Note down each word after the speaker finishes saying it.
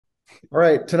All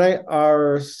right, tonight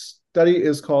our study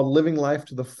is called Living Life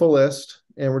to the Fullest,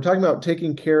 and we're talking about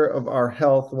taking care of our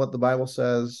health and what the Bible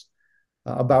says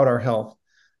about our health.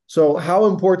 So, how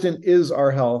important is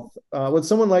our health? Would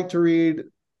someone like to read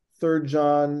 3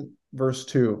 John verse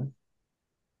 2?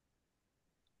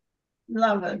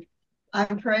 Beloved, I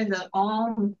pray that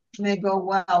all may go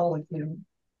well with you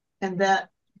and that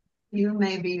you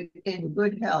may be in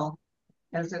good health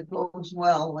as it goes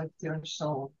well with your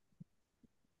soul.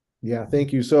 Yeah,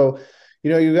 thank you. So,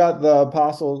 you got the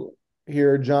apostle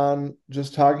here, John,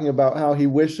 just talking about how he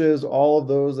wishes all of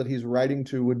those that he's writing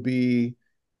to would be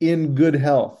in good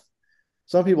health.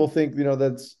 Some people think,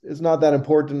 that's it's not that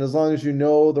important as long as you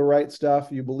know the right stuff,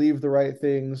 you believe the right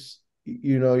things,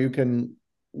 you can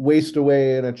waste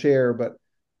away in a chair. But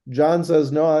John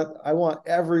says, no, I want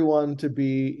everyone to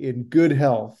be in good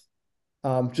health,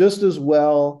 just as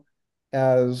well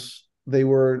as they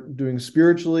were doing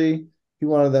spiritually. He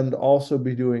wanted them to also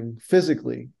be doing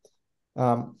physically.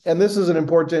 And this is an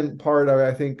important part of,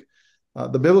 I think,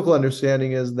 the biblical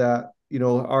understanding is that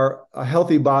our a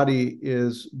healthy body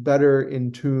is better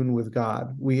in tune with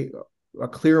God. A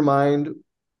clear mind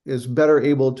is better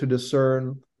able to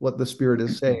discern what the Spirit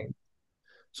is saying.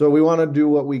 So we want to do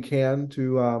what we can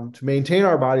to maintain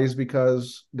our bodies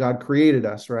because God created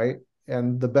us, right?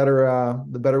 And the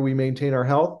better we maintain our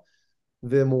health,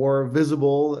 the more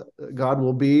visible God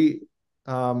will be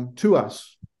to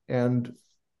us and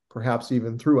perhaps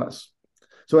even through us.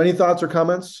 So, any thoughts or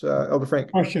comments, Elder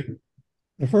Frank? Question.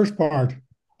 The first part,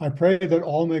 I pray that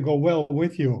all may go well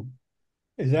with you.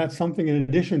 Is that something in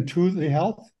addition to the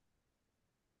health?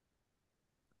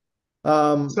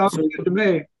 Sounds So, good to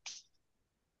me.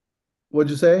 what'd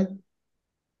you say?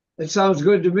 It sounds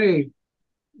good to me.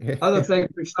 Other things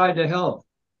beside the health.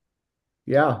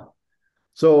 Yeah.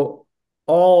 So,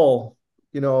 all,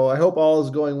 I hope all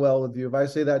is going well with you. If I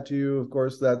say that to you, of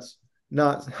course, that's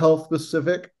not health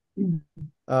specific.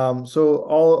 So,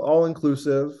 all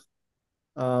inclusive,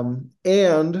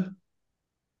 and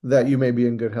that you may be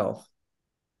in good health.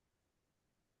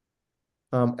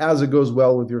 As it goes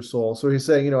well with your soul. So he's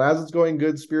saying, as it's going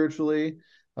good spiritually,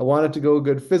 I want it to go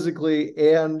good physically,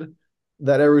 and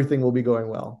that everything will be going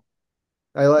well.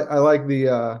 I like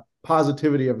the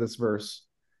positivity of this verse.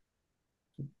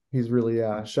 He's really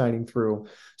shining through.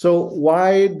 So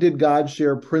why did God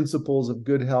share principles of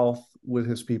good health with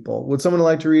his people? Would someone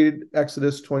like to read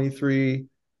Exodus 23,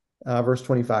 verse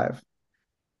 25?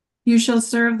 You shall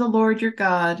serve the Lord your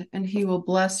God, and he will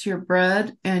bless your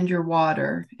bread and your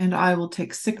water, and I will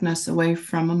take sickness away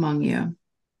from among you.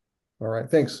 All right,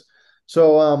 thanks.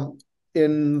 So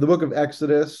in the book of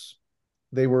Exodus,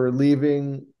 they were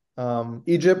leaving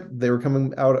Egypt. They were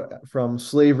coming out from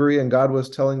slavery, and God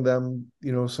was telling them,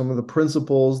 some of the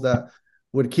principles that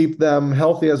would keep them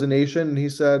healthy as a nation. And he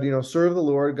said, serve the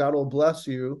Lord, God will bless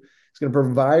you. He's going to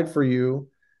provide for you.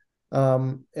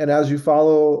 And as you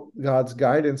follow God's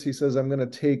guidance, he says, I'm going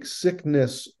to take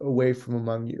sickness away from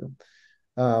among you.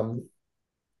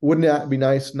 Wouldn't that be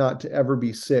nice not to ever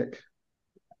be sick?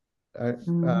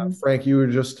 Frank, you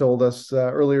just told us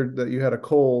earlier that you had a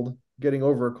cold, getting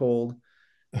over a cold.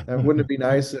 Wouldn't it be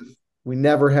nice if we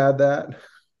never had that?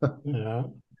 Yeah.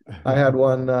 I had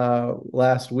one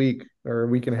last week or a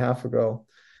week and a half ago,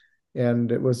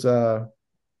 and it was a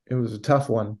tough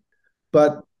one.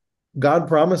 But God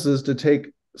promises to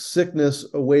take sickness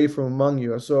away from among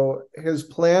you. So his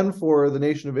plan for the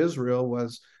nation of Israel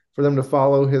was for them to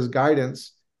follow his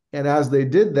guidance. And as they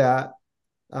did that,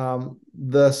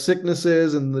 the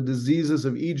sicknesses and the diseases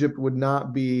of Egypt would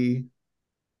not be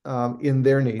in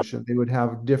their nation. They would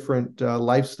have different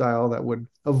lifestyle that would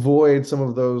avoid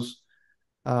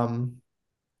um,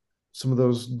 some of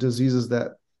those diseases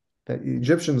that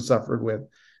Egyptians suffered with.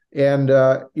 And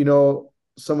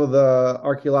some of the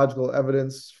archaeological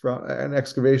evidence from and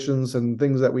excavations and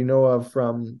things that we know of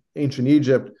from ancient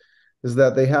Egypt is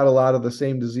that they had a lot of the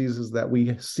same diseases that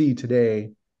we see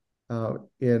today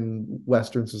in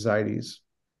Western societies.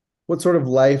 What sort of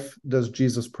life does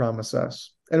Jesus promise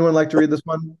us? Anyone like to read this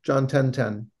one? John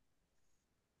 10:10.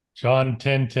 John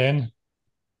 10:10.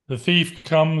 The thief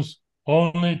comes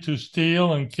only to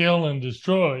steal and kill and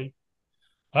destroy.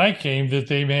 I came that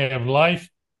they may have life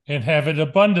and have it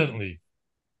abundantly.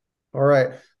 All right.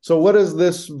 So what does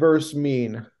this verse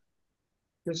mean?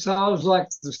 It sounds like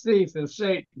the thief is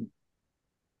Satan.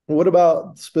 What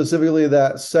about specifically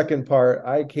that second part?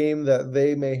 I came that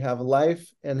they may have life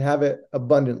and have it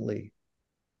abundantly.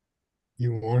 He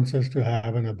wants us to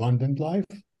have an abundant life.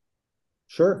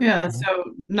 Sure. Yeah, so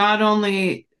not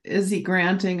only is he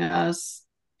granting us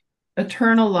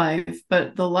eternal life,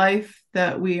 but the life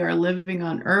that we are living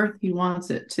on earth, he wants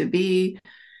it to be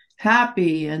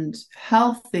happy and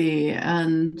healthy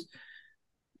and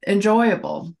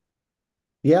enjoyable.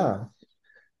 Yeah.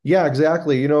 Yeah,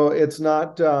 exactly. It's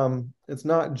not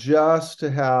just to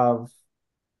have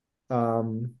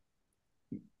um,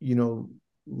 you know,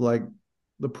 like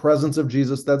the presence of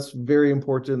Jesus. That's very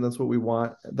important. That's what we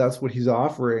want. That's what he's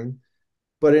offering.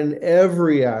 But in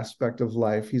every aspect of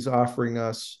life, he's offering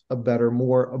us a better,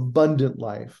 more abundant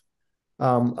life.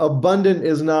 Abundant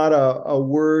is not a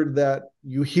word that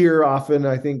you hear often,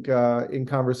 I think, in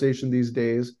conversation these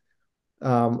days,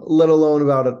 let alone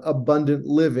about an abundant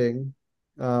living.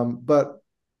 But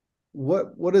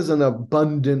what is an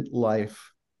abundant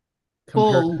life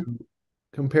compared Full.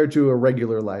 compared to a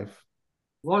regular life?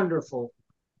 Wonderful.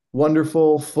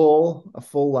 Wonderful, full, a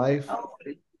full life.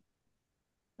 Healthy.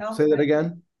 Say that Healthy.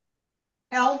 again.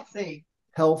 Healthy.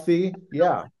 Healthy.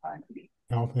 Yeah.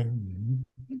 Healthy.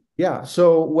 Yeah.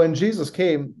 So when Jesus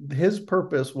came, his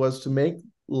purpose was to make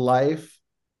life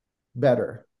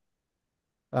better,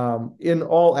 in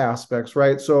all aspects,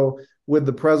 right? So with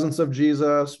the presence of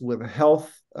Jesus, with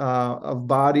health of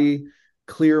body,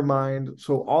 clear mind,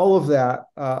 so all of that,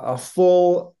 a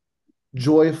full,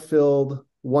 joy-filled,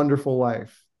 wonderful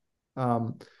life.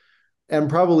 Um, and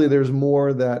probably there's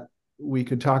more that we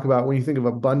could talk about when you think of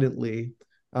abundantly.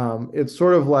 It's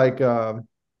sort of like a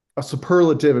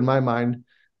superlative in my mind.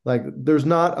 Like there's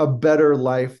not a better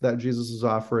life that Jesus is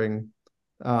offering.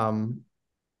 Um,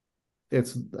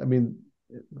 I mean,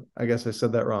 I guess I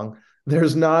said that wrong.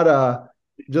 There's not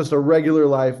just a regular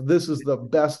life. This is the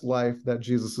best life that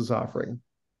Jesus is offering.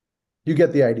 You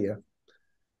get the idea.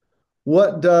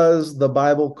 What does the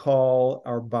Bible call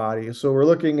our body? So we're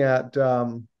looking at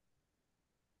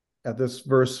this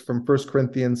verse from 1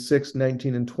 Corinthians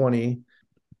 6:19 and 20.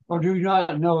 Or do you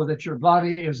not know that your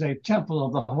body is a temple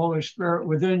of the Holy Spirit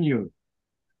within you,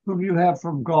 whom you have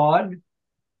from God?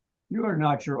 You are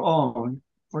not your own,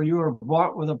 for you are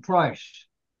bought with a price.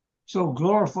 So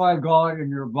glorify God in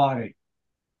your body.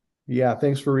 Yeah,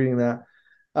 thanks for reading that.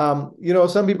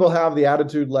 Some people have the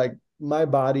attitude like, my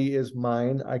body is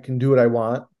mine. I can do what I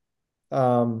want.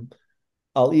 Um,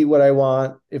 I'll eat what I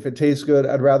want. If it tastes good,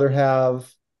 I'd rather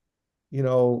have,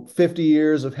 50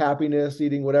 years of happiness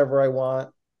eating whatever I want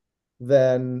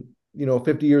than,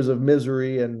 50 years of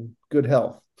misery and good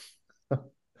health.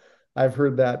 I've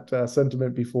heard that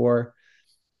sentiment before.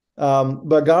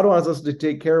 But God wants us to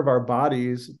take care of our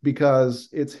bodies because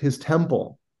it's his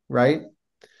temple, right?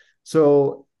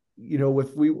 So,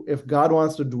 if God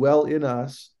wants to dwell in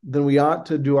us, then we ought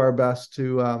to do our best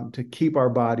to keep our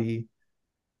body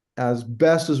as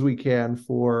best as we can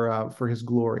for his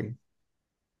glory.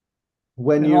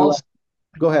 When It you also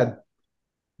go ahead.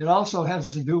 it also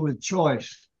has to do with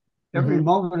choice. Every Mhm.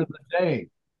 moment of the day,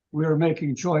 we are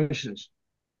making choices.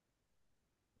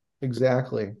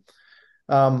 Exactly.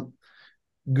 Um,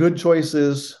 Good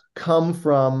choices come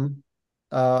from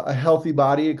a healthy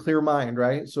body, a clear mind,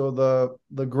 right? So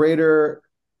the greater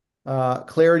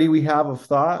clarity we have of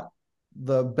thought,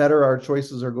 the better our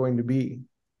choices are going to be.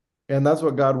 And that's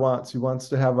what God wants. He wants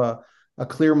to have a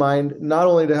clear mind, not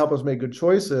only to help us make good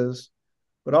choices,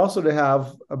 but also to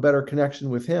have a better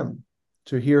connection with him,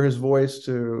 to hear his voice,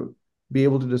 to be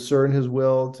able to discern his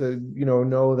will, to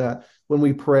know that when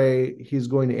we pray, he's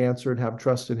going to answer and have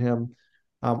trust in him.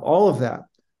 All of that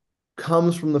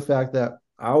comes from the fact that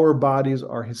our bodies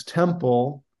are his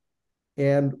temple,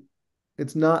 and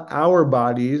it's not our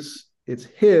bodies, it's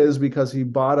his, because he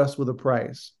bought us with a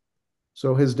price.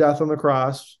 So his death on the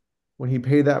cross, when he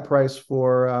paid that price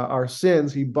for our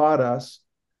sins, he bought us.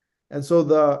 And so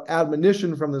the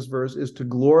admonition from this verse is to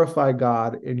glorify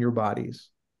God in your bodies.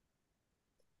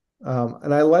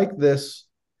 And I like this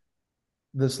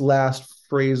last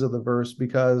phrase of the verse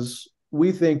because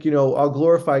we think, I'll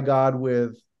glorify God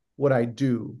with what I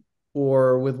do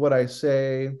or with what I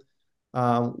say,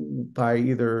 by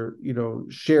either,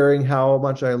 sharing how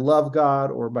much I love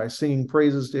God or by singing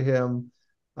praises to him,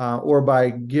 or by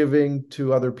giving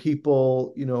to other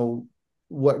people,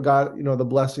 what God, the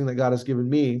blessing that God has given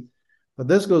me. But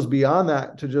this goes beyond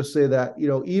that to just say that,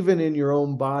 even in your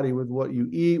own body with what you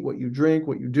eat, what you drink,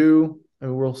 what you do,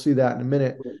 and we'll see that in a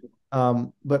minute.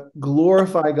 But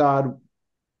glorify God,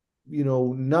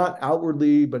 not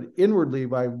outwardly, but inwardly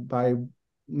by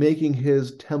making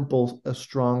his temple a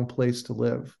strong place to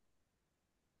live.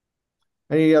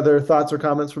 Any other thoughts or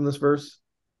comments from this verse?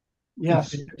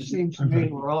 Yes, it seems to me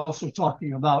we're also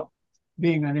talking about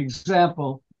being an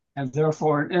example and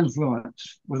therefore an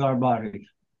influence with our bodies.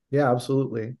 Yeah,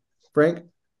 absolutely. Frank?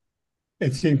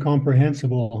 It's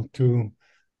incomprehensible to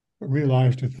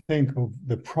realize, to think of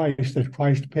the price that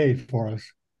Christ paid for us,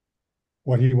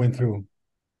 what he went through.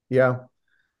 Yeah.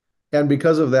 And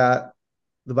because of that,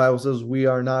 the Bible says we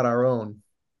are not our own,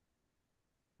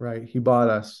 right? He bought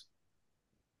us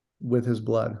with his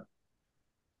blood.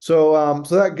 So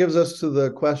that gives us to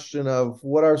the question of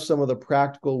what are some of the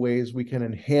practical ways we can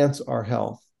enhance our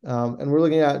health? And we're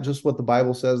looking at just what the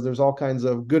Bible says. There's all kinds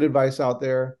of good advice out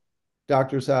there.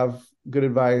 Doctors have good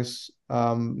advice,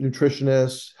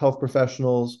 nutritionists, health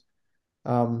professionals.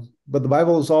 But the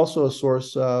Bible is also a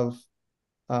source of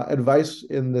advice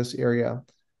in this area.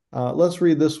 Let's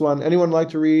read this one. Anyone like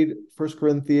to read 1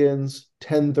 Corinthians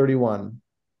 10:31?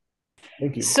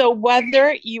 Thank you. So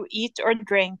whether you eat or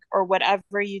drink or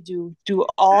whatever you do, do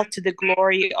all to the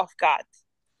glory of God.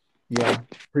 Yeah,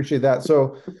 appreciate that.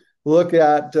 So look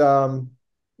at,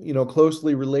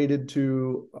 closely related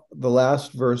to the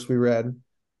last verse we read.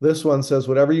 This one says,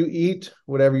 whatever you eat,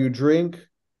 whatever you drink,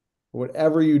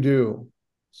 whatever you do.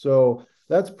 So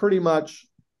that's pretty much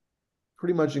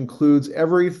includes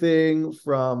everything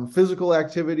from physical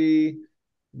activity,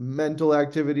 mental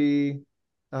activity,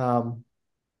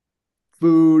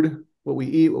 food, what we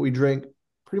eat, what we drink.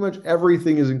 Pretty much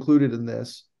everything is included in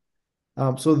this.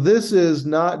 So this is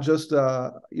not just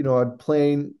a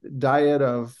plain diet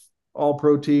of all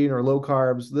protein or low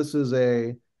carbs. This is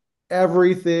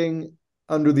everything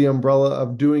under the umbrella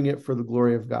of doing it for the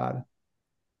glory of God.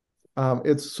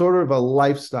 It's sort of a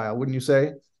lifestyle, wouldn't you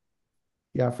say?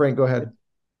 Yeah, Frank, go ahead.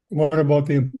 What about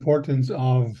the importance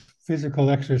of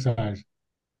physical exercise?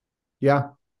 Yeah,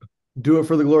 do it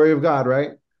for the glory of God,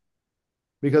 right?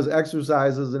 Because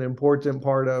exercise is an important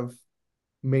part of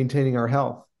maintaining our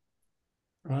health.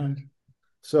 Right.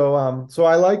 So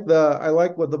I like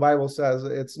what the Bible says.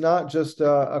 It's not just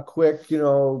a quick,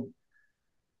 do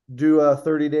a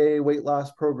 30-day weight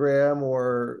loss program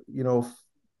or,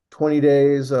 20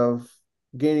 days of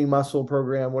gaining muscle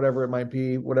program, whatever it might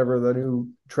be, whatever the new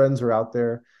trends are out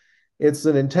there. It's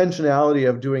an intentionality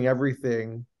of doing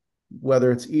everything,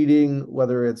 whether it's eating,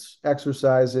 whether it's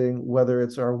exercising, whether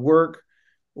it's our work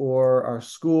or our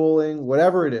schooling,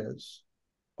 whatever it is,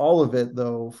 all of it,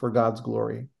 though, for God's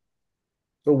glory.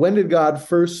 So when did God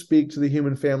first speak to the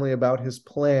human family about his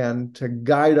plan to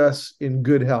guide us in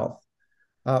good health?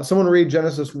 Someone read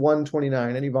Genesis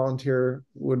 1:29. Any volunteer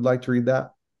would like to read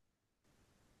that?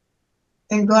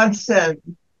 And God said,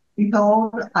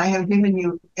 behold, I have given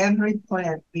you every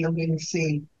plant yielding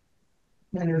seed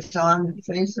that is on the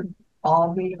face of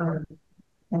all the earth,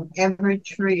 and every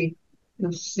tree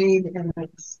whose seed in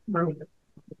its fruit.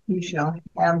 You shall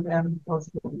have them for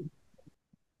food.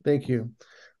 Thank you.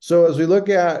 So as we look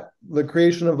at the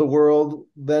creation of the world,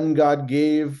 then God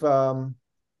gave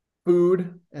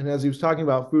food. And as he was talking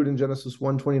about food in Genesis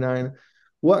 1:29,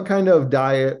 what kind of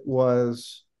diet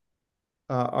was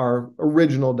our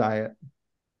original diet?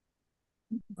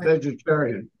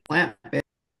 Vegetarian. Plant-based.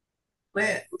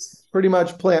 Pretty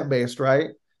much plant-based, right?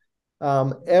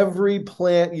 Every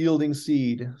plant yielding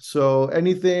seed. So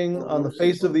anything on the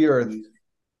face of the earth,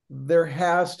 there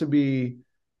has to be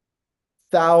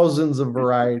thousands of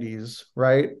varieties,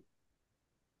 right?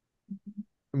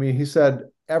 I mean, he said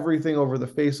everything over the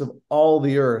face of all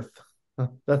the earth.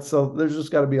 There's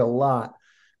just got to be a lot.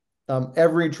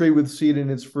 Every tree with seed in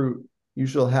its fruit, you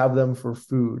shall have them for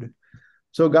food.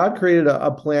 So God created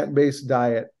a plant-based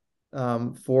diet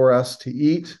for us to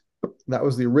eat. That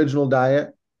was the original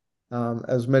diet.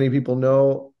 As many people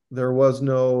know, there was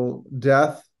no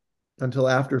death until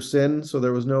after sin. So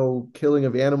there was no killing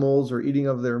of animals or eating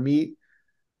of their meat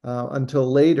until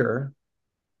later.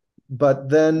 But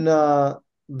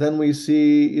then we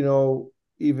see,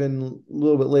 even a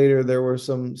little bit later, there were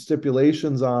some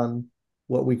stipulations on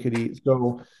what we could eat.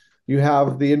 So you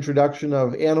have the introduction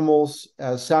of animals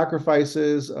as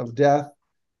sacrifices of death.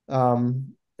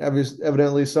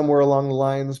 Evidently, somewhere along the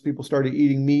lines, people started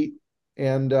eating meat.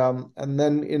 And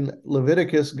then in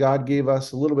Leviticus, God gave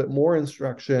us a little bit more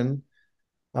instruction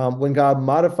when God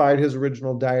modified his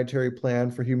original dietary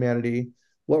plan for humanity.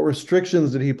 What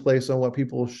restrictions did he place on what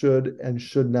people should and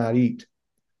should not eat?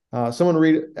 Someone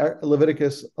read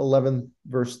Leviticus 11,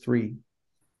 verse 3.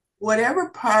 Whatever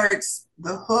parts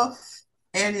the hoof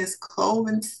and is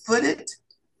cloven footed,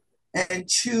 and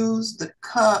choose the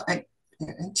cut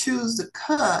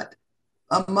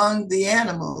among the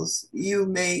animals you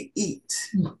may eat.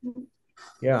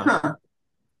 Yeah. Huh.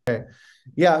 Okay.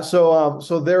 Yeah. So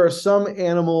there are some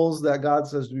animals that God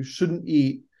says we shouldn't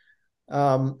eat.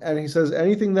 And he says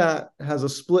anything that has a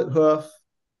split hoof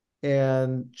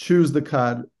and chews the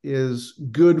cud is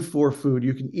good for food.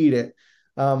 You can eat it.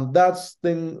 That's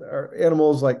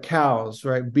animals like cows,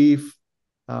 right? Beef,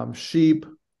 sheep.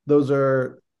 Those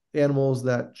are animals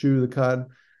that chew the cud,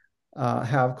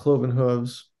 have cloven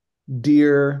hooves.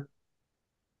 Deer,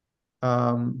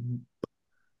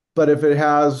 But if it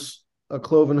has a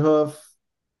cloven hoof,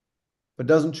 but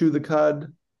doesn't chew the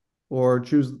cud or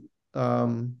chews,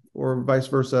 or vice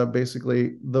versa,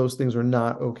 basically, those things are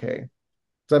not okay.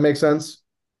 Does that make sense?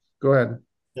 Go ahead.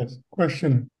 Yes.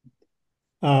 Question.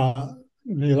 The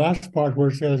last part where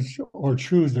it says, or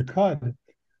chews the cud,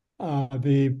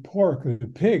 the pork,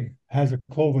 the pig, has a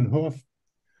cloven hoof,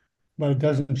 but it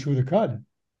doesn't chew the cud.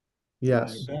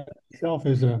 Yes. That itself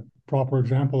is a proper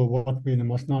example of what we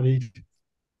must not eat.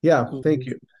 Yeah, thank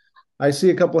you. I see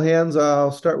a couple hands.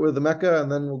 I'll start with the Mecca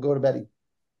and then we'll go to Betty.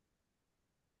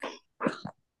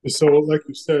 So, like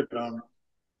you said,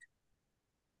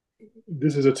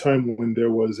 this is a time when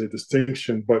there was a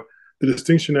distinction, but the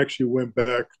distinction actually went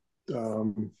back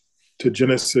to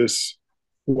Genesis.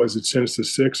 Was it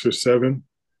Genesis 6 or 7?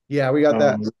 Yeah, we got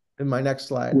that in my next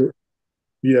slide.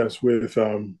 Yes, with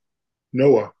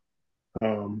Noah.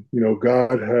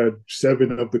 God had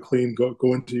 7 of the clean go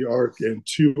into the ark and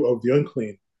 2 of the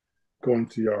unclean go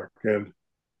into the ark. And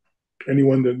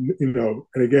anyone that,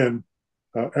 and again,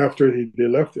 after they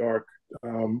left the ark,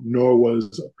 Noah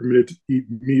was permitted to eat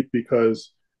meat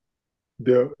because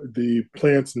the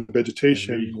plants and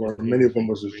vegetation, or many of them,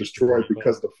 was destroyed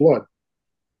because of the flood.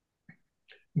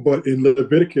 But in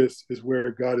Leviticus is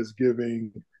where God is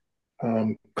giving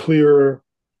clearer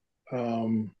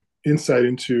insight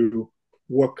into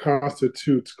what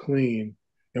constitutes clean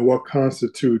and what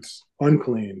constitutes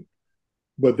unclean.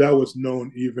 But that was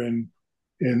known even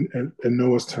in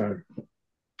Noah's time.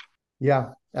 Yeah,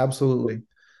 absolutely.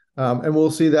 And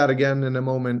we'll see that again in a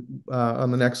moment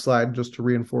on the next slide, just to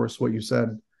reinforce what you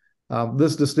said.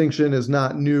 This distinction is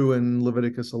not new in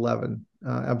Leviticus 11.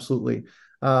 Absolutely.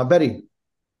 Betty.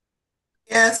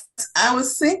 Yes, I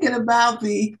was thinking about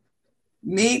the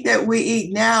meat that we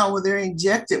eat now, where they're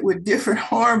injected with different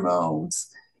hormones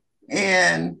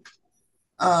and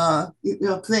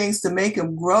things to make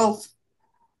them grow.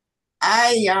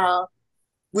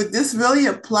 Would this really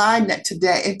apply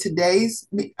today in today's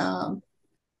what I'm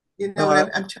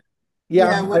trying?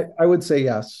 Yeah, I would say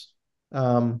yes.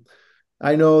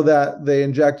 I know that they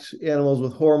inject animals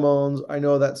with hormones. I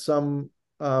know that some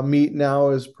meat now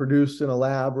is produced in a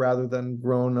lab rather than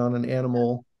grown on an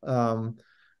animal.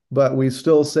 But we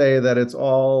still say that it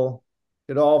all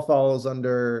follows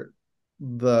under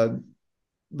the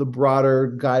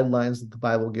broader guidelines that the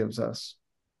Bible gives us.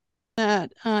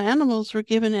 That animals were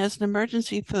given as an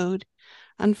emergency food.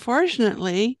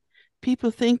 Unfortunately,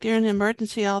 people think they're an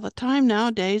emergency all the time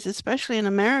nowadays, especially in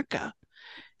America.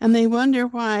 And they wonder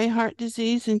why heart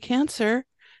disease and cancer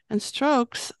and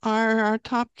strokes are our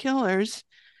top killers,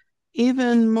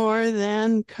 even more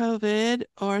than COVID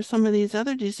or some of these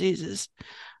other diseases.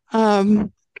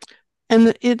 And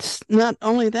it's not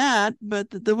only that, but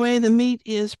the way the meat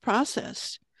is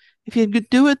processed. If you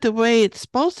do it the way it's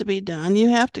supposed to be done, you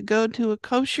have to go to a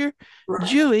kosher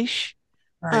Jewish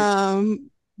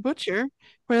butcher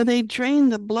where they drain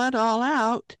the blood all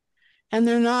out, and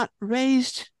they're not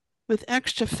raised with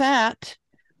extra fat.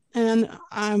 And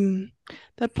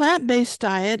the plant-based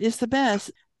diet is the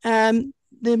best. And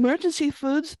the emergency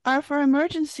foods are for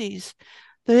emergencies.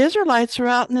 The Israelites were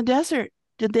out in the desert.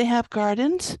 Did they have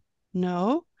gardens?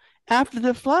 No. After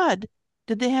the flood,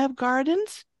 did they have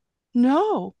gardens?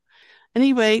 No.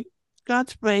 Anyway,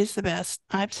 God's way is the best.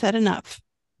 I've said enough.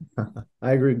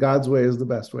 I agree. God's way is the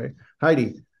best way.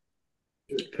 Heidi.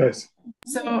 Yes.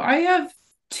 So I have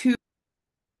 2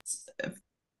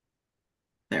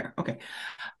 there. Okay.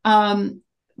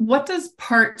 What does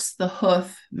parts the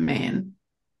hoof mean?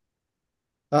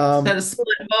 Is that a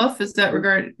split hoof? Is that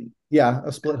regard? Yeah,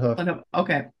 a split hoof.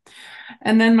 Okay.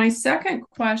 And then my second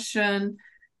question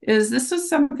is, this is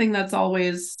something that's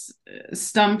always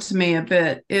stumped me a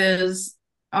bit, is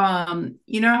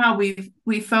how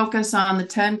we focus on the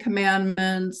 10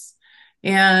 commandments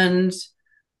and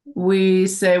we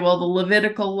say, well, the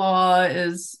Levitical law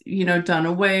is, done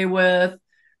away with.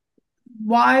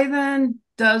 Why then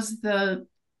does the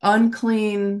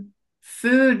unclean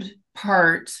food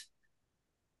part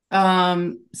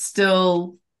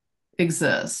still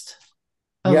exist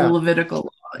of the Levitical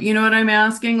law? You know what I'm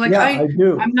asking? Like, I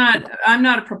do. I'm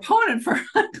not a proponent for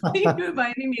unclean food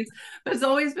by any means, but it's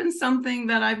always been something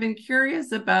that I've been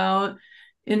curious about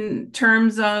in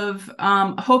terms of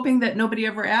hoping that nobody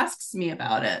ever asks me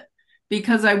about it,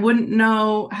 because I wouldn't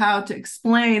know how to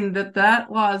explain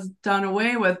that law is done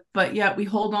away with, but yet we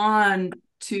hold on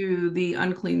to the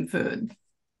unclean food.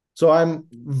 So I'm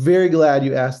very glad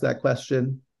you asked that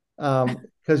question,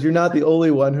 because you're not the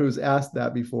only one who's asked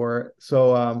that before.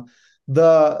 So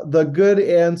the good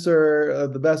answer,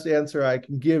 the best answer I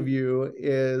can give you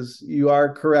is, you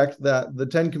are correct that the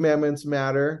 10 Commandments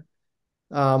matter,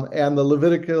 And the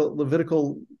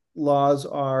Levitical laws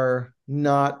are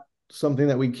not something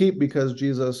that we keep because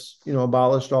Jesus,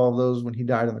 abolished all of those when he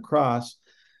died on the cross.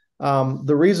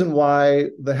 The reason why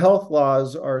the health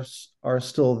laws are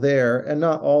still there, and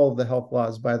not all of the health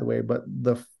laws, by the way, but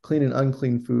the clean and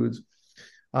unclean foods,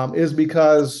 is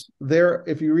because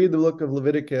if you read the book of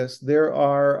Leviticus, there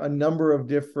are a number of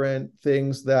different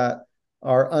things that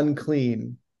are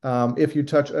unclean. If you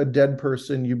touch a dead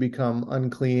person, you become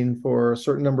unclean for a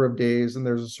certain number of days, and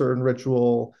there's a certain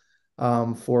ritual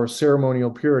for ceremonial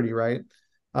purity, right?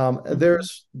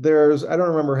 There's I don't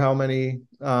remember how many,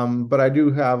 but I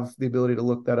do have the ability to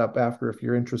look that up after if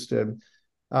you're interested.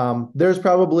 There's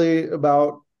probably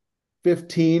about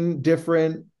 15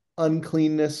 different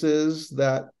uncleannesses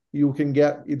that you can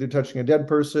get either touching a dead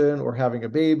person or having a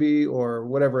baby or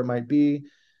whatever it might be.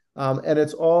 And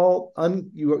it's all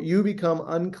you become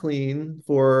unclean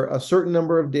for a certain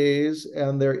number of days,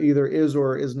 and there either is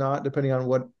or is not, depending on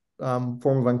what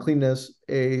form of uncleanness,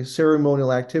 a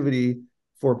ceremonial activity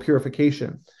for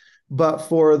purification. But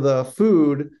for the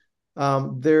food,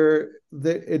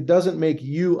 it doesn't make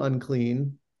you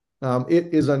unclean.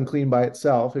 It is unclean by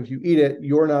itself. If you eat it,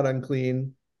 you're not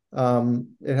unclean.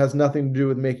 It has nothing to do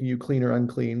with making you clean or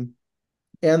unclean.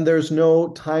 And there's no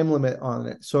time limit on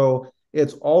it. So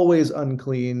it's always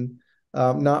unclean,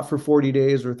 not for 40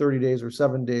 days or 30 days or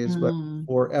 7 days, but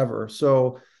forever.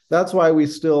 So that's why we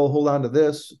still hold on to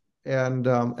this, and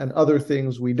other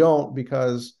things we don't,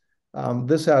 because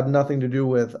this had nothing to do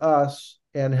with us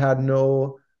and had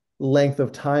no length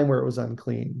of time where it was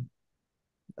unclean.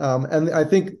 And I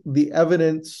think the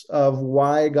evidence of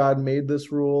why God made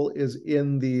this rule is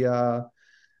in the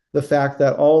fact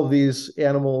that all of these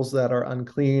animals that are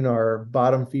unclean are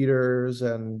bottom feeders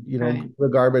and the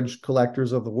garbage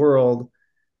collectors of the world.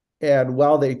 And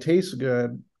while they taste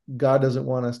good, God doesn't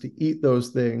want us to eat those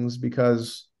things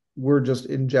because we're just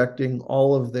injecting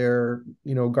all of their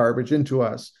garbage into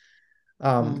us.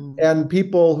 And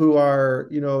people who are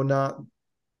not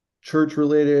church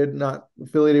related, not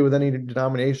affiliated with any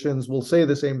denominations, will say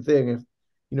the same thing.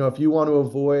 If you want to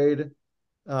avoid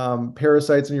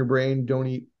parasites in your brain, don't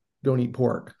eat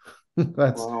pork.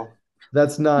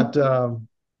 That's not that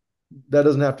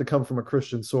doesn't have to come from a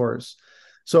Christian source.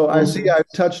 So I see I've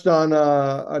touched on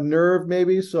a nerve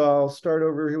maybe, so I'll start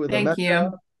over here with Thank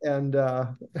you. and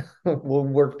we'll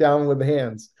work down with the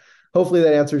hands. Hopefully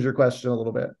that answers your question a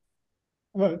little bit.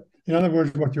 But in other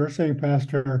words, what you're saying,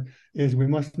 Pastor, is we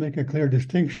must make a clear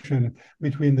distinction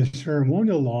between the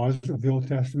ceremonial laws of the Old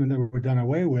Testament that were done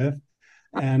away with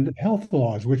and health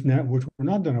laws, which were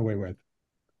not done away with.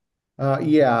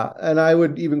 Yeah, and I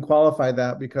would even qualify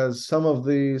that because some of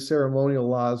the ceremonial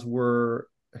laws were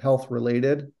health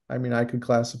related. I mean, I could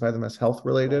classify them as health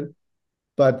related,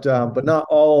 but not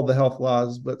all of the health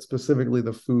laws, but specifically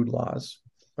the food laws.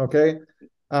 Okay,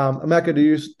 Emeka,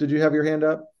 did you have your hand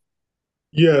up?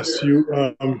 Yes, you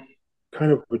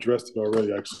kind of addressed it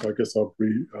already. So I guess I'll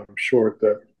be short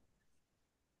that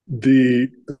the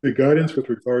guidance with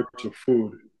regard to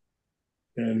food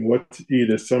and what to eat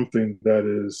is something that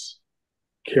is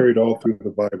carried all through the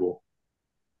Bible.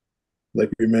 Like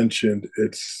we mentioned,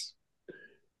 it's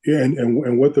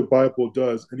and what the Bible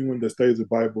does, anyone that studies the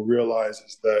Bible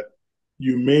realizes that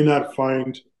you may not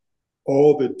find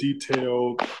all the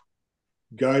detailed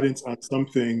guidance on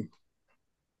something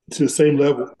to the same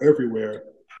level everywhere,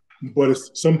 but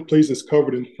some places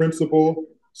covered in principle,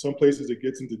 some places it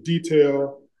gets into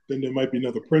detail, then there might be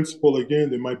another principle again,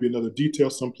 there might be another detail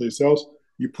someplace else.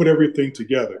 You put everything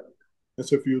together. And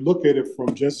so if you look at it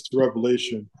from Genesis to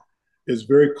Revelation, it's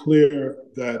very clear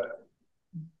that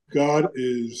God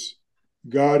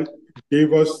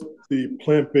gave us the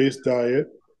plant-based diet.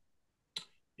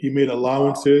 He made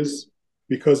allowances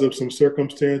because of some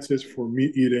circumstances for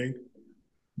meat eating,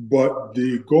 but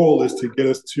the goal is to get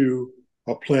us to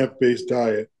a plant-based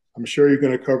diet. I'm sure you're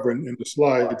going to cover in the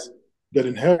slides that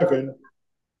in heaven,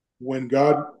 when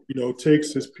God,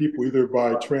 takes his people either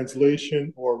by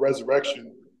translation or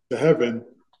resurrection to heaven,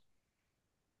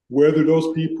 whether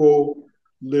those people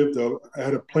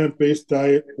had a plant-based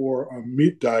diet or a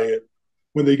meat diet,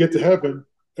 when they get to heaven,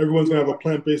 everyone's going to have a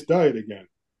plant-based diet again.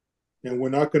 And we're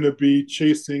not going to be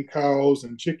chasing cows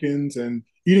and chickens and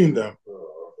eating them.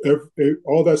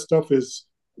 All that stuff is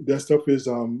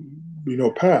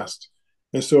past.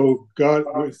 And so God,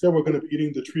 instead we're going to be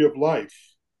eating the tree of life.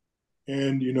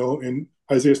 And, and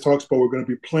Isaiah talks about we're going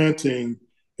to be planting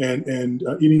and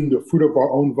eating the fruit of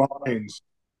our own vines.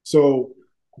 So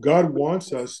God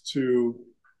wants us to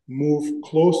move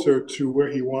closer to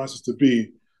where he wants us to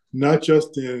be, not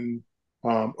just in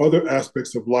other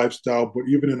aspects of lifestyle, but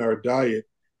even in our diet.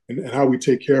 and how we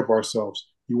take care of ourselves.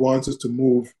 He wants us to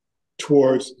move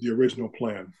towards the original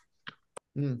plan.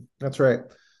 That's right.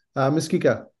 Ms.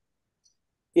 Kika.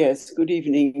 Yes, good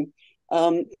evening.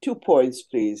 2 points,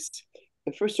 please.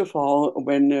 First of all,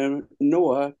 when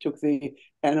Noah took the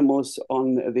animals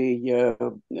on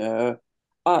the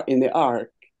in the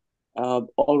ark,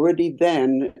 already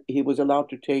then he was allowed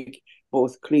to take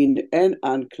both clean and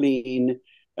unclean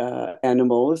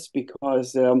animals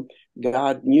because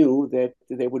God knew that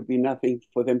there would be nothing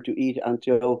for them to eat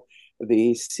until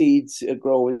the seeds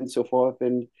grow and so forth,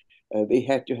 and they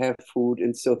had to have food,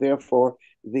 and so therefore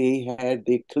they had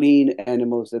the clean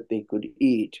animals that they could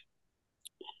eat.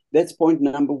 That's point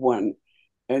number one.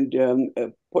 And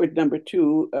point number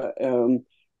two,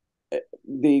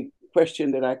 the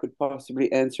question that I could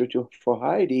possibly answer for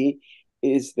Heidi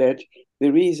is that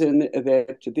the reason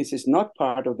that this is not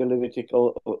part of the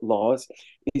Levitical laws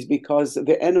is because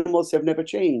the animals have never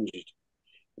changed.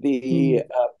 The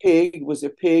pig was a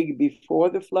pig before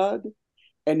the flood,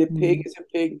 and a pig is a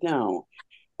pig now.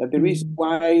 The reason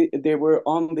why they were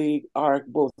on the ark,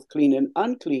 both clean and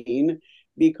unclean,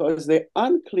 because the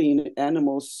unclean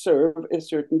animals serve a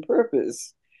certain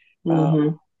purpose.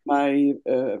 My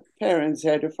parents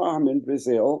had a farm in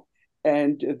Brazil,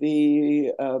 and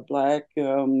the black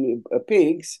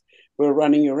pigs were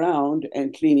running around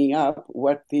and cleaning up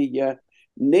what the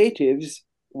natives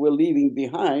were leaving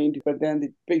behind, but then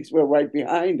the pigs were right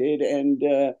behind it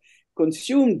and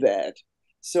consumed that.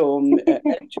 So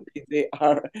actually, they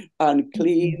are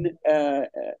unclean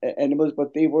animals,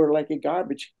 but they were like a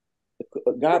garbage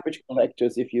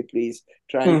collectors, if you please,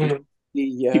 trying to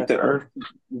keep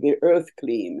the earth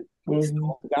clean.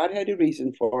 So God had a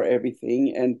reason for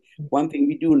everything, and one thing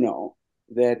we do know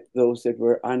that those that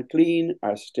were unclean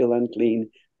are still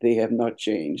unclean. They have not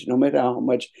changed, no matter how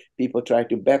much people try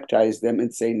to baptize them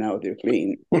and say now they're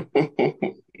clean.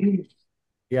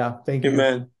 Yeah, thank you.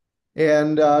 Amen.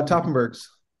 And Toppenbergs.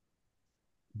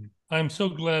 I'm so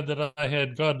glad that I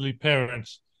had godly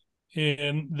parents,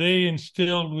 and they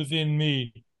instilled within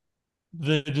me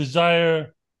the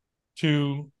desire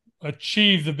to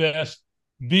achieve the best,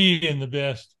 be in the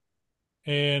best,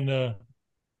 and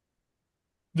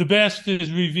the best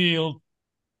is revealed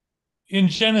in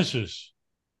Genesis.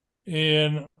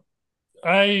 And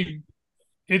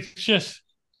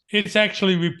it's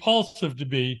actually repulsive to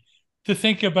me to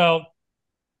think about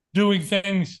doing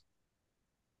things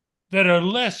that are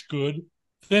less good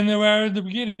than there are in the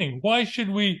beginning. Why should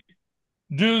we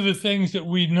do the things that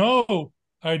we know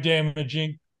are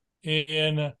damaging,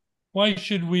 and why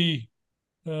should we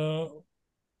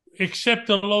accept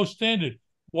a low standard?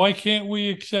 Why can't we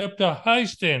accept a high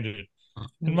standard?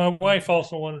 And my wife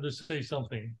also wanted to say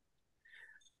something.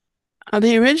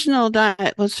 The original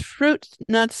diet was fruit,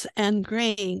 nuts, and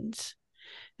grains.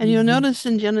 And you'll notice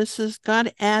in Genesis,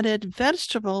 God added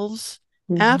vegetables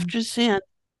after sin.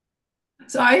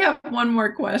 So I have one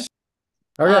more question.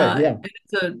 Okay, yeah.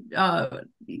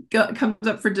 It's comes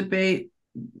up for debate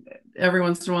every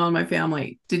once in a while in my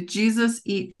family. Did Jesus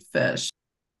eat fish?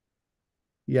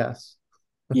 Yes.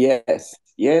 Yes,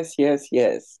 yes, yes,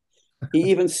 yes.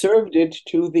 He even served it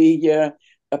to the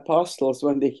apostles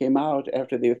when they came out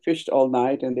after they fished all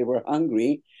night and they were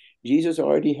hungry. Jesus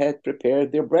already had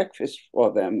prepared their breakfast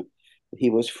for them. He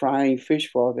was frying fish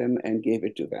for them and gave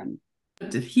it to them.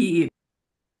 Did he eat?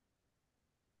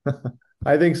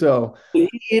 I think so. He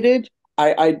ate it.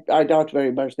 I doubt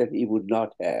very much that he would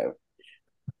not have.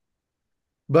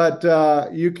 But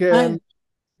you can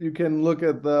look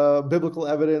at the biblical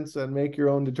evidence and make your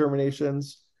own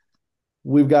determinations.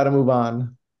 We've got to move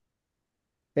on.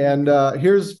 And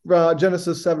here's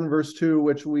Genesis 7, verse 2,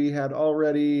 which we had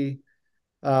already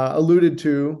alluded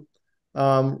to.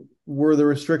 Were the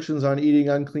restrictions on eating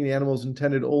unclean animals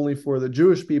intended only for the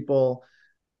Jewish people?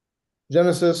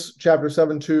 Genesis chapter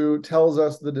 7:2 tells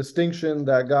us the distinction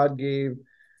that God gave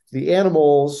the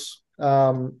animals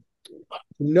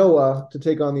Noah to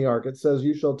take on the ark. It says,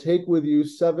 "You shall take with you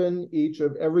 7 each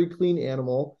of every clean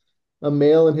animal, a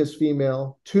male and his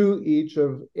female, 2 each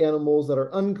of animals that are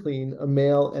unclean, a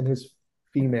male and his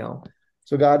female."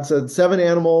 So God said 7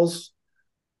 animals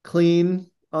clean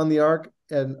on the ark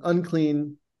and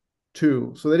unclean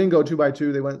 2. So they didn't go 2 by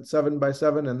 2. They went 7 by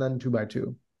 7 and then 2 by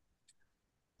 2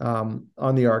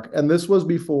 on the ark. And this was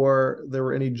before there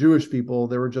were any Jewish people.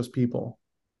 There were just people.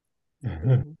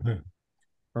 All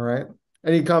right.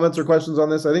 Any comments or questions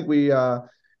on this? I think we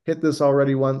hit this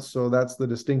already once, so that's the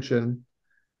distinction.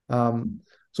 So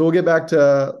we'll get back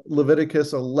to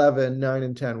Leviticus 11, 9,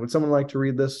 and 10. Would someone like to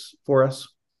read this for us?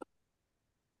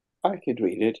 I could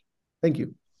read it. Thank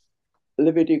you.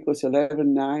 Leviticus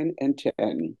 11, 9, and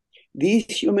 10.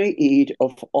 These you may eat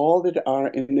of all that are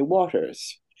in the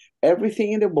waters.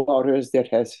 Everything in the waters that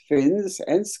has fins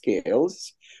and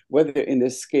scales, whether in the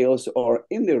scales or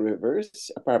in the rivers,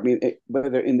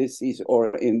 whether in the seas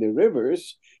or in the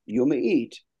rivers, you may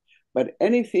eat. But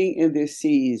anything in the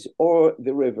seas or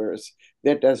the rivers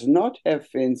that does not have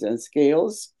fins and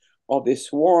scales, of the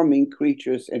swarming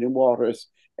creatures in the waters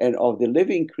and of the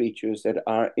living creatures that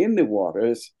are in the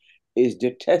waters, is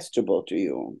detestable to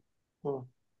you.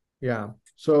 Yeah.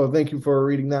 So thank you for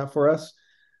reading that for us.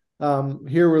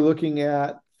 Here we're looking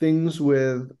at things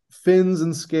with fins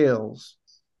and scales.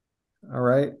 All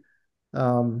right.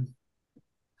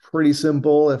 Pretty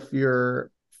simple. If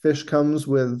your fish comes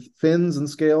with fins and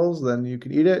scales, then you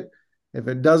can eat it. If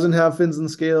it doesn't have fins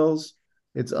and scales,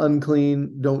 it's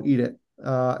unclean. Don't eat it.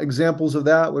 Examples of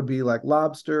that would be like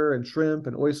lobster and shrimp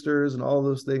and oysters and all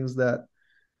those things that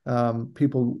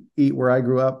people eat where I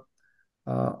grew up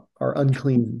are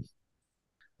unclean.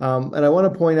 And I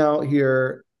want to point out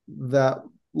here that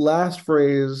last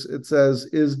phrase, it says,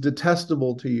 is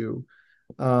detestable to you.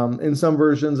 In some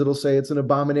versions, it'll say it's an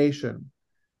abomination.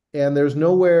 And there's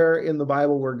nowhere in the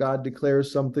Bible where God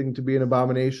declares something to be an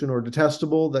abomination or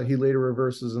detestable that he later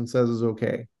reverses and says is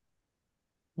okay.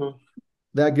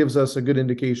 That gives us a good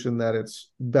indication that it's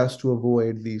best to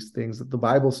avoid these things that the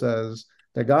Bible says,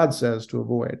 that God says to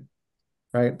avoid,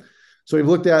 right? So we've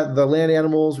looked at the land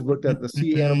animals, we've looked at the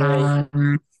sea animals.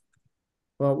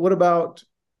 Well, what about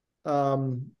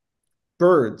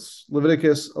birds?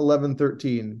 Leviticus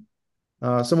 11:13.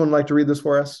 Someone like to read this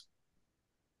for us?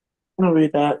 I'll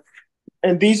read that.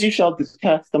 And these you shall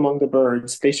detest among the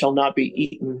birds. They shall not be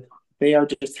eaten. They are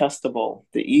detestable.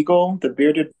 The eagle, the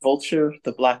bearded vulture,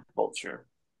 the black vulture.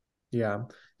 Yeah.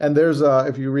 And there's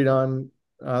if you read on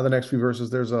the next few verses,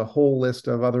 there's a whole list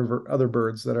of other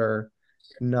birds that are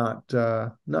not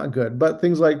good. But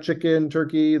things like chicken,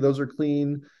 turkey, those are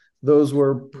clean. Those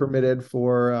were permitted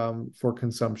for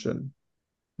consumption.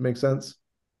 Make sense?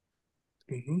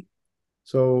 Mm-hmm.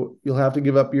 So you'll have to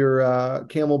give up your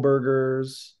camel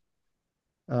burgers,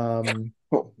 all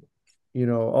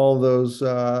those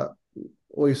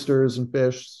oysters and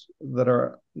fish that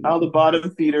are all the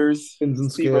bottom feeders, fins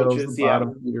and sea scales, roaches, the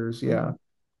bottom feeders, yeah.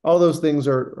 All those things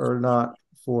are not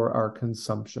for our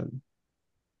consumption.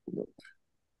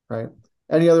 Right.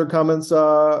 Any other comments?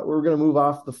 We're going to move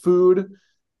off the food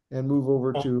and move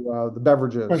over to the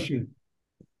beverages.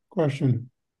 Question.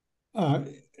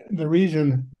 The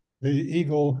reason the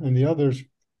eagle and the others,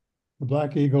 the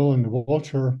black eagle and the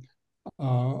vulture,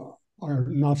 are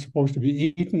not supposed to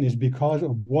be eaten is because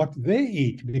of what they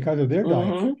eat, because of their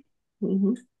diet.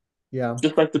 Mm-hmm. Yeah.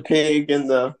 Just like the pig and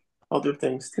the other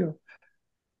things too.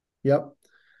 Yep.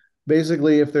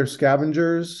 Basically, if they're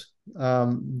scavengers,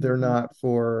 they're not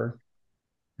for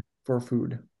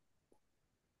food.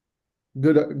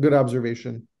 Good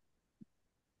observation.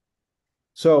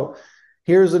 So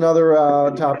here's another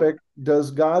topic.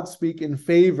 Does God speak in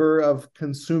favor of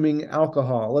consuming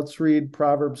alcohol? Let's read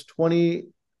Proverbs 20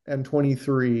 and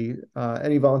 23.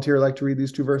 Any volunteer like to read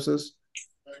these two verses?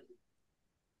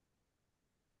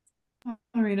 I'll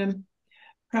read them.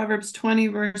 Proverbs 20,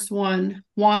 verse 1.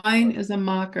 Wine is a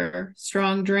mocker,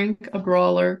 strong drink a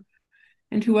brawler,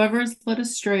 and whoever is led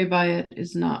astray by it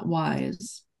is not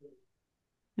wise.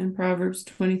 And Proverbs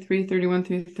 23, 31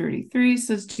 through 33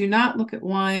 says, do not look at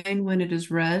wine when it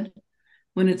is red,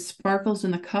 when it sparkles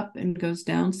in the cup and goes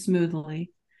down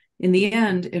smoothly. In the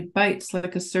end, it bites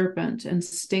like a serpent and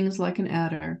stings like an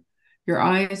adder. Your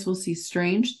eyes will see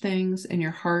strange things, and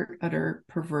your heart utter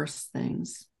perverse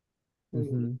things.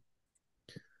 Mm-hmm.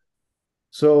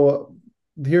 So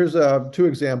here's two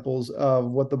examples of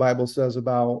what the Bible says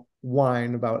about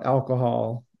wine, about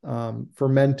alcohol.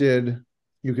 Fermented,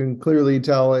 you can clearly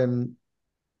tell in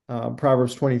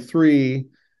Proverbs 23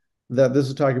 that this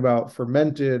is talking about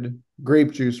fermented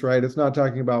grape juice, right? It's not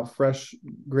talking about fresh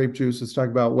grape juice. It's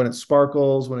talking about when it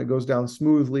sparkles, when it goes down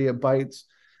smoothly, it bites.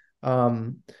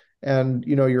 And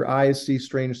your eyes see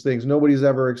strange things. Nobody's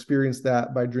ever experienced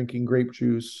that by drinking grape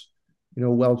juice,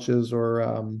 Welch's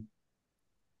or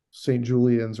St.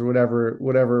 Julian's or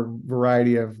whatever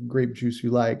variety of grape juice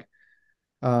you like.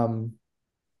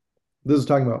 This is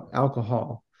talking about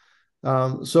alcohol.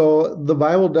 So the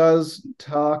Bible does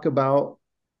talk about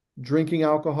drinking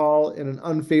alcohol in an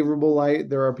unfavorable light.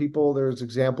 There's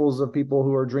examples of people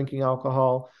who are drinking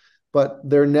alcohol, but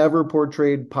they're never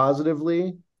portrayed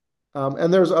positively.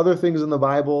 And there's other things in the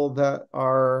Bible that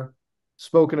are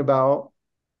spoken about,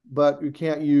 but you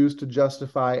can't use to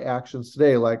justify actions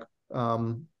today, like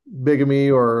bigamy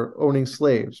or owning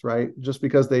slaves, right? Just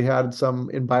because they had some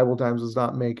in Bible times does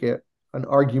not make it an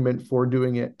argument for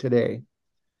doing it today.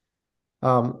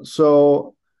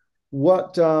 So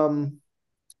what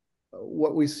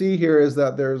what we see here is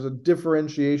that there's a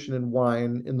differentiation in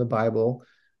wine in the Bible.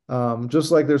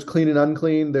 Just like there's clean and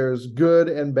unclean, there's good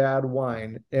and bad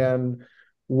wine. And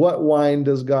what wine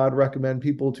does God recommend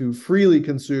people to freely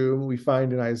consume? We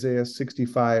find in Isaiah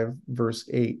 65, verse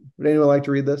 8. Would anyone like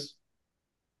to read this?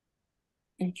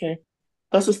 Okay.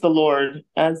 Thus is the Lord,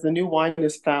 as the new wine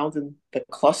is found in the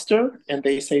cluster, and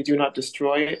they say, do not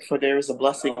destroy it, for there is a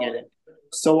blessing in it.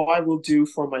 So I will do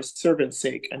for my servant's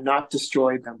sake and not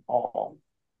destroy them all.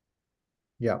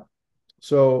 Yeah.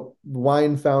 So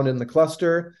wine found in the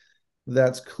cluster,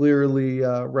 that's clearly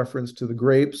reference to the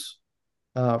grapes,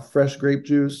 fresh grape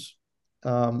juice.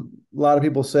 A lot of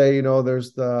people say,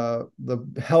 there's the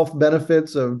health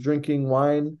benefits of drinking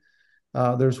wine.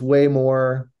 There's way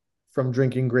more from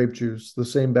drinking grape juice. The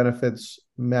same benefits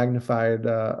magnified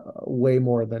way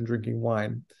more than drinking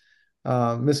wine.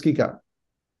 Ms. Kika.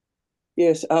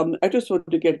 Yes, I just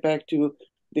wanted to get back to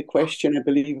the question I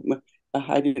believe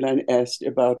Heideline asked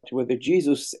about whether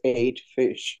Jesus ate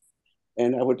fish.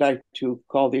 And I would like to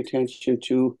call the attention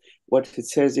to what it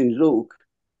says in Luke.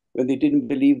 When they didn't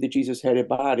believe that Jesus had a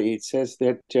body, it says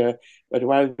that, but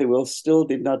while they will still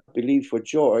did not believe for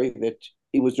joy that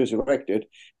he was resurrected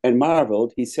and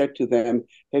marveled, he said to them,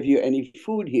 have you any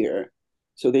food here?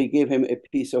 So they gave him a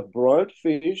piece of broiled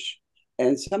fish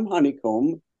and some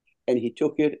honeycomb, and he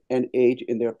took it and ate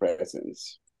in their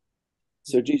presence.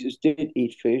 So Jesus did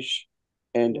eat fish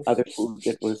and other food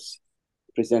that was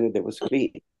presented that was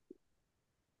clean.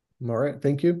 All right,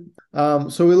 thank you.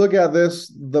 So we look at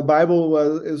this, the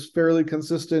Bible is fairly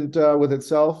consistent with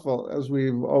itself, as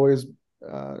we've always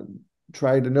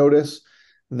tried to notice,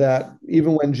 that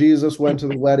even when Jesus went to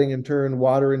the wedding and turned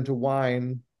water into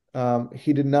wine,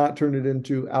 he did not turn it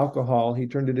into alcohol, he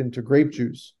turned it into grape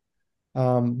juice.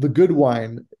 The good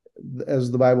wine, as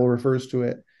the Bible refers to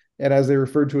it, and as they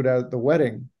referred to it at the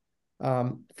wedding.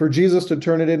 For Jesus to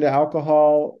turn it into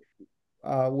alcohol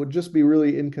would just be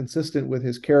really inconsistent with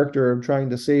his character of trying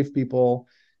to save people,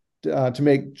 to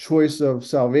make choice of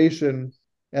salvation,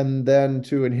 and then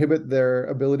to inhibit their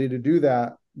ability to do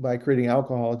that by creating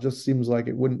alcohol. It just seems like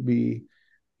it wouldn't be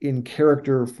in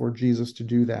character for Jesus to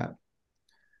do that.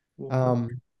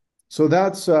 So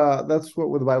that's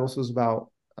what the Bible says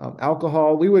about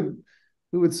alcohol. We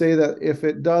would say that if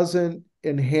it doesn't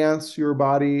enhance your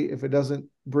body, if it doesn't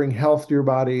bring health to your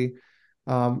body,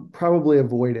 probably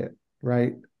avoid it,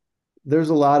 right? There's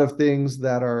a lot of things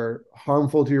that are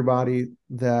harmful to your body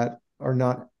that are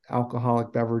not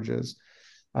alcoholic beverages.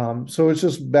 So it's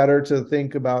just better to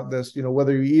think about this,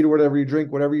 whether you eat or whatever you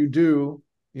drink, whatever you do,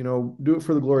 do it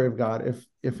for the glory of God.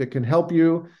 If it can help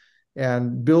you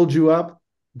and build you up,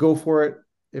 go for it.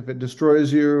 If it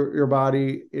destroys your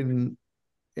body,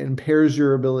 impairs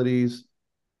your abilities,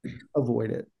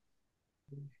 avoid it.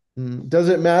 Does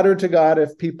it matter to God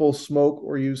if people smoke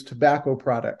or use tobacco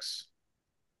products?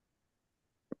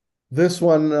 This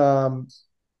one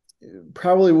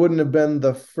probably wouldn't have been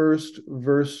the first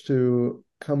verse to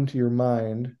come to your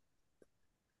mind,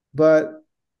 but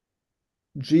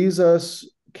Jesus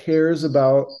cares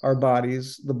about our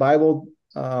bodies. The Bible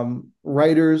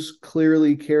writers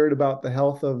clearly cared about the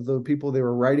health of the people they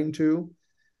were writing to.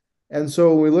 And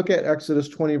so when we look at Exodus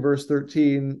 20, verse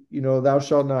 13, thou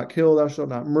shalt not kill, thou shalt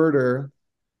not murder.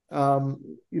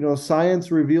 Science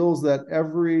reveals that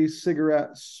every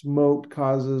cigarette smoked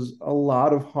causes a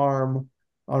lot of harm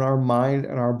on our mind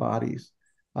and our bodies.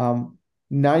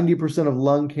 90% of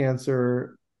lung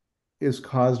cancer is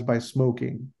caused by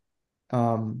smoking.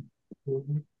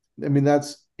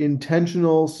 That's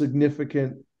intentional,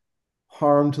 significant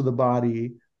harm to the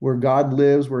body where God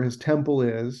lives, where his temple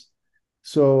is.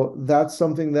 So that's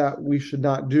something that we should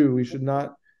not do. We should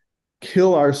not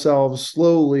kill ourselves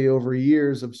slowly over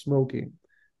years of smoking.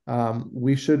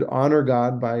 We should honor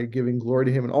God by giving glory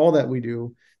to him in all that we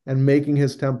do and making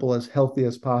his temple as healthy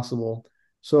as possible.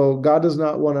 So God does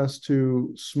not want us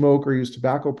to smoke or use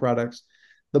tobacco products.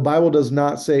 The Bible does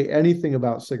not say anything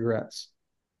about cigarettes,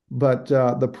 but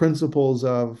the principles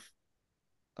of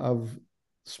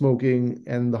smoking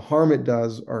and the harm it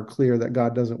does are clear that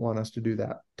God doesn't want us to do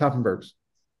that. Toppenbergs.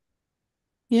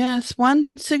 Yes, one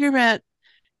cigarette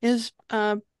is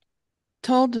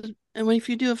told, and if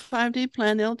you do a 5-day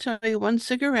plan, they'll tell you one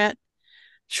cigarette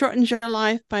shortens your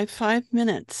life by 5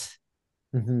 minutes.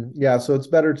 Yeah, so it's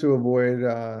better to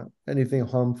avoid anything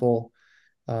harmful.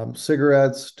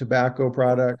 Cigarettes, tobacco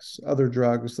products, other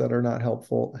drugs that are not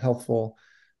healthful.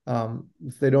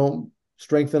 If they don't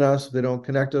strengthen us, if they don't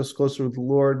connect us closer with the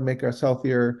Lord, make us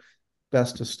healthier,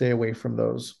 best to stay away from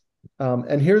those.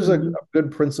 And here's a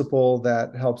good principle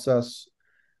that helps us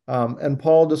And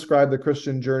Paul described the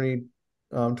Christian journey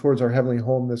towards our heavenly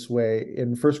home this way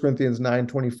in 1 Corinthians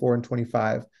 9:24 and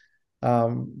 25.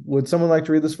 Would someone like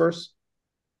to read this verse?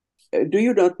 Do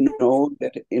you not know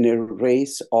that in a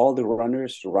race all the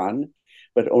runners run,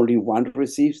 but only one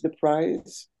receives the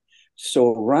prize?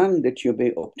 So run that you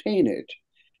may obtain it.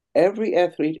 Every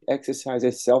athlete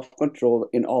exercises self-control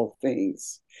in all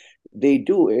things. They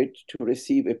do it to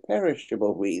receive a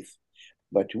perishable wreath,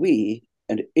 but we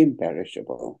an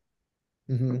imperishable.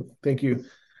 Thank you.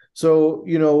 So,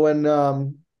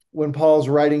 when Paul's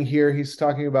writing here, he's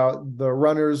talking about the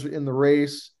runners in the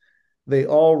race. They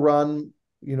all run,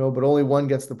 but only one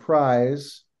gets the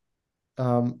prize.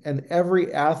 And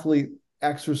every athlete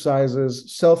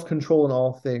exercises self-control in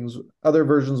all things. Other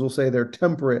versions will say they're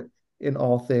temperate in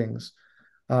all things.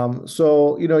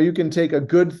 So, you can take a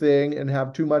good thing and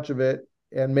have too much of it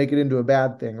and make it into a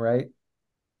bad thing, right?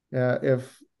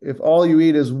 If all you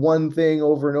eat is one thing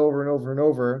over and over and over and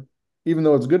over, even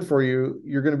though it's good for you,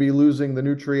 you're going to be losing the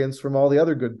nutrients from all the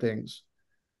other good things.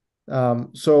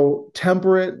 So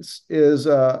temperance is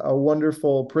a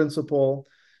wonderful principle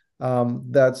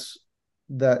that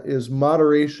is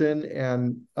moderation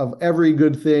and of every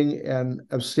good thing and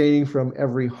abstaining from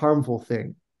every harmful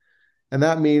thing. And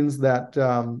that means that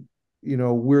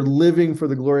we're living for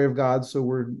the glory of God, so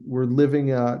we're living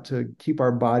to keep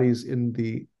our bodies in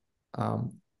the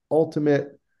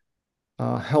ultimate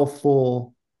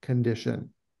healthful condition.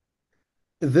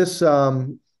 This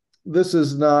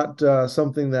is not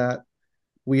something that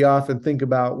we often think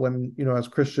about when, as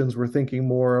Christians, we're thinking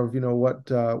more of,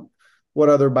 what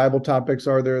other Bible topics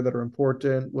are there that are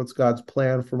important? What's God's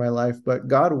plan for my life? But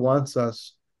God wants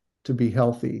us to be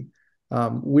healthy.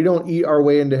 We don't eat our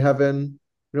way into heaven.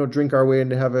 We don't drink our way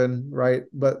into heaven, right?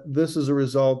 But this is a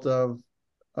result of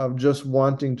just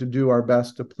wanting to do our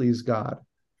best to please God,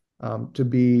 to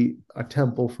be a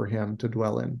temple for Him to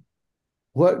dwell in.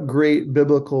 What great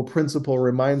biblical principle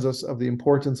reminds us of the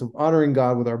importance of honoring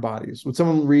God with our bodies? Would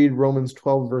someone read Romans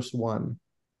 12, verse 1?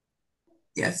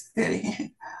 Yes,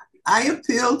 Penny. I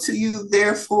appeal to you,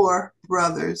 therefore,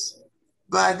 brothers,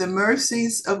 by the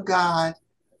mercies of God,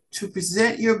 to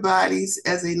present your bodies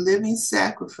as a living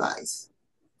sacrifice,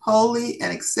 holy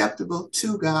and acceptable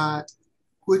to God,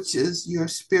 which is your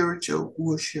spiritual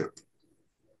worship.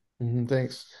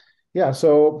 Thanks. Yeah,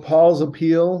 so Paul's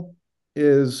appeal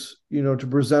is, to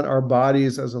present our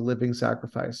bodies as a living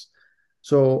sacrifice.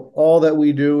 So all that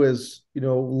we do is,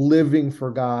 living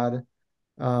for God,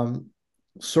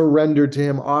 surrendered to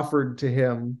Him, offered to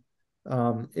Him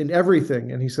in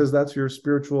everything. And he says that's your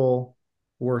spiritual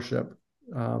worship,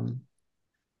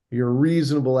 your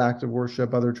reasonable act of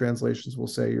worship. Other translations will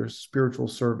say your spiritual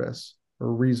service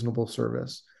or reasonable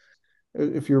service.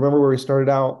 If you remember where we started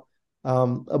out,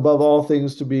 above all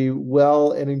things to be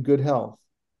well and in good health.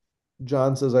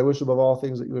 John says, I wish above all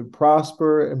things that you would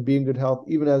prosper and be in good health,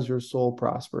 even as your soul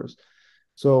prospers.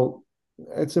 So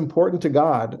it's important to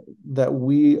God that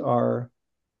we are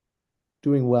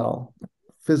doing well,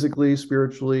 physically,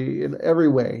 spiritually, in every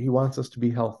way. He wants us to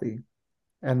be healthy.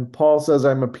 And Paul says,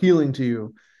 I'm appealing to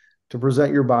you to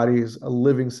present your bodies a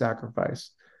living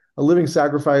sacrifice. A living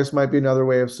sacrifice might be another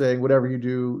way of saying, whatever you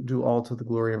do, do all to the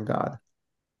glory of God.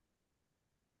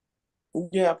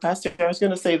 Yeah, Pastor, I was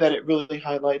going to say that it really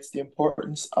highlights the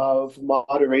importance of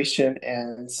moderation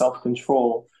and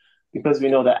self-control, because we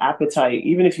know that appetite,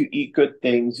 even if you eat good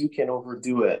things, you can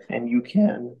overdo it and you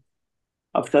can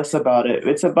obsess about it.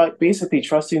 It's about basically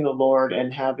trusting the Lord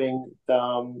and having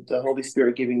the Holy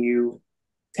Spirit giving you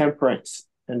temperance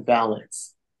and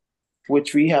balance,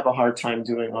 which we have a hard time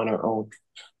doing on our own.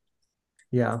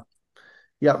 Yeah.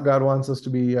 God wants us to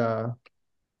be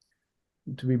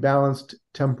balanced,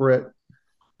 temperate,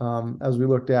 as we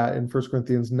looked at in 1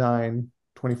 Corinthians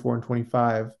 9:24 and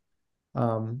 25.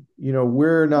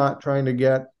 We're not trying to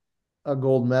get a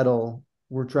gold medal.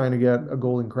 We're trying to get a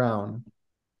golden crown.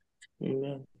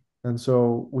 Amen. And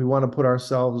so we want to put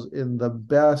ourselves in the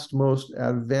best, most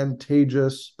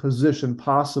advantageous position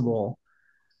possible.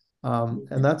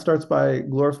 And that starts by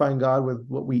glorifying God with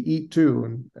what we eat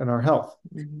too and our health.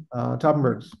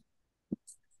 Toppenbergs.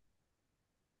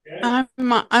 I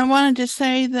wanted to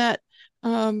say that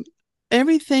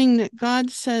everything that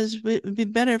God says would be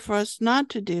better for us not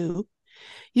to do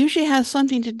usually has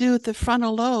something to do with the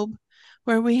frontal lobe,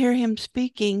 where we hear Him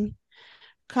speaking.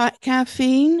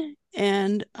 Caffeine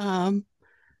and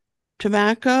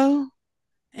tobacco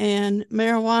and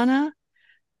marijuana,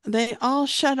 they all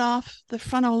shut off the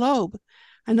frontal lobe.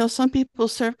 I know some people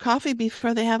serve coffee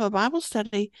before they have a Bible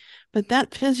study, but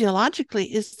that physiologically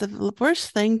is the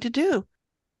worst thing to do.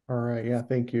 All right. Yeah.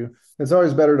 Thank you. It's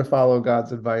always better to follow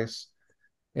God's advice.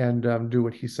 and do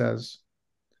what he says.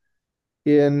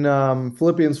 In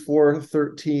Philippians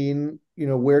 4:13,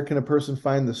 where can a person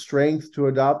find the strength to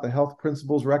adopt the health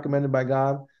principles recommended by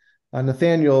God?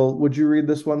 Nathaniel, would you read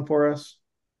this one for us?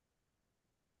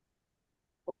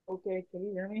 Okay, can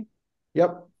you hear me?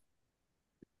 Yep.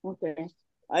 Okay.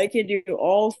 I can do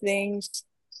all things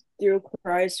through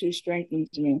Christ who strengthens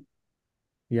me.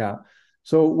 Yeah.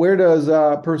 So where does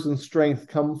a person's strength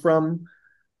come from?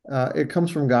 It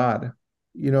comes from God.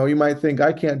 You might think,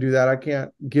 I can't do that. I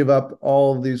can't give up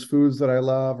all of these foods that I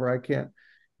love, or I can't,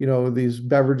 these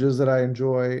beverages that I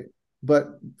enjoy. But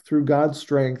through God's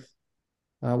strength,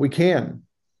 we can.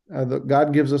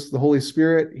 God gives us the Holy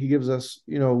Spirit. He gives us,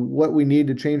 what we need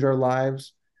to change our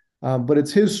lives. But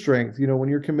it's His strength. When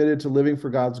you're committed to living for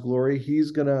God's glory,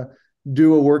 He's gonna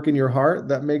do a work in your heart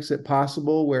that makes it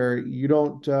possible where you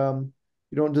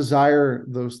don't desire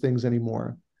those things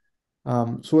anymore.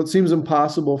 So what seems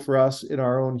impossible for us in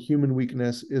our own human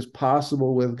weakness is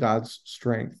possible with God's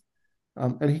strength.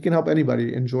 And He can help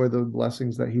anybody enjoy the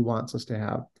blessings that He wants us to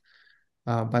have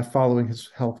by following His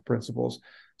health principles.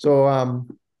 So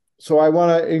I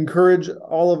want to encourage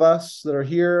all of us that are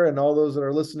here and all those that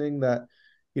are listening that,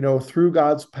 through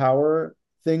God's power,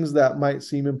 things that might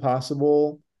seem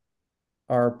impossible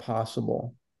are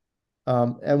possible.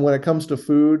 And when it comes to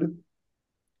food,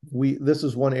 this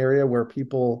is one area where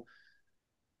people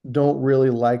don't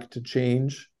really like to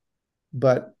change,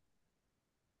 but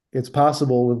it's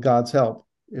possible with God's help.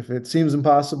 If it seems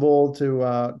impossible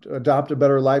to adopt a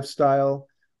better lifestyle,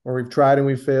 or we've tried and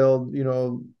we failed,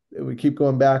 we keep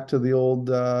going back to the old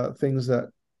things that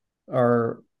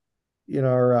are in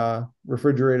our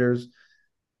refrigerators,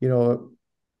 we don't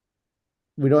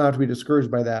have to be discouraged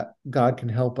by that. God can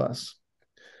help us.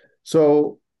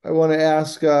 So I want to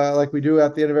ask, like we do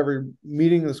at the end of every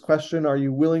meeting, this question: are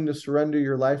you willing to surrender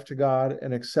your life to God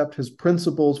and accept His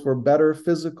principles for better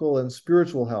physical and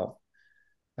spiritual health?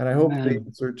 And I hope the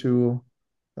answer to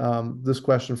this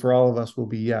question for all of us will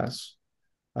be yes.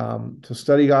 To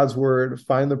study God's word,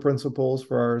 find the principles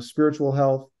for our spiritual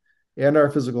health and our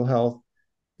physical health,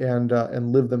 and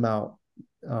live them out,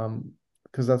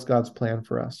 because that's God's plan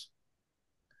for us.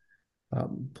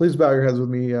 Please bow your heads with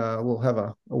me. We'll have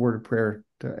a word of prayer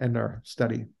to end our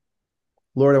study.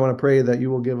 Lord, I want to pray that you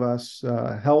will give us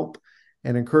help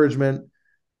and encouragement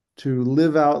to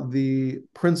live out the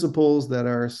principles that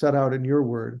are set out in your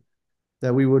word,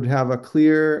 that we would have a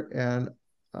clear and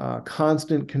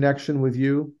constant connection with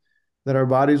you, that our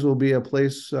bodies will be a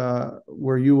place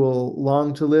where you will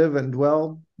long to live and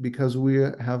dwell, because we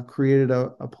have created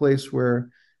a place where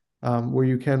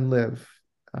you can live.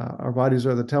 Our bodies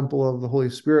are the temple of the Holy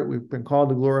Spirit. We've been called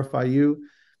to glorify you.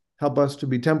 Help us to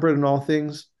be temperate in all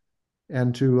things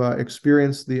and to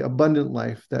experience the abundant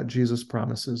life that Jesus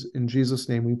promises. In Jesus'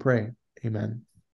 name we pray. Amen.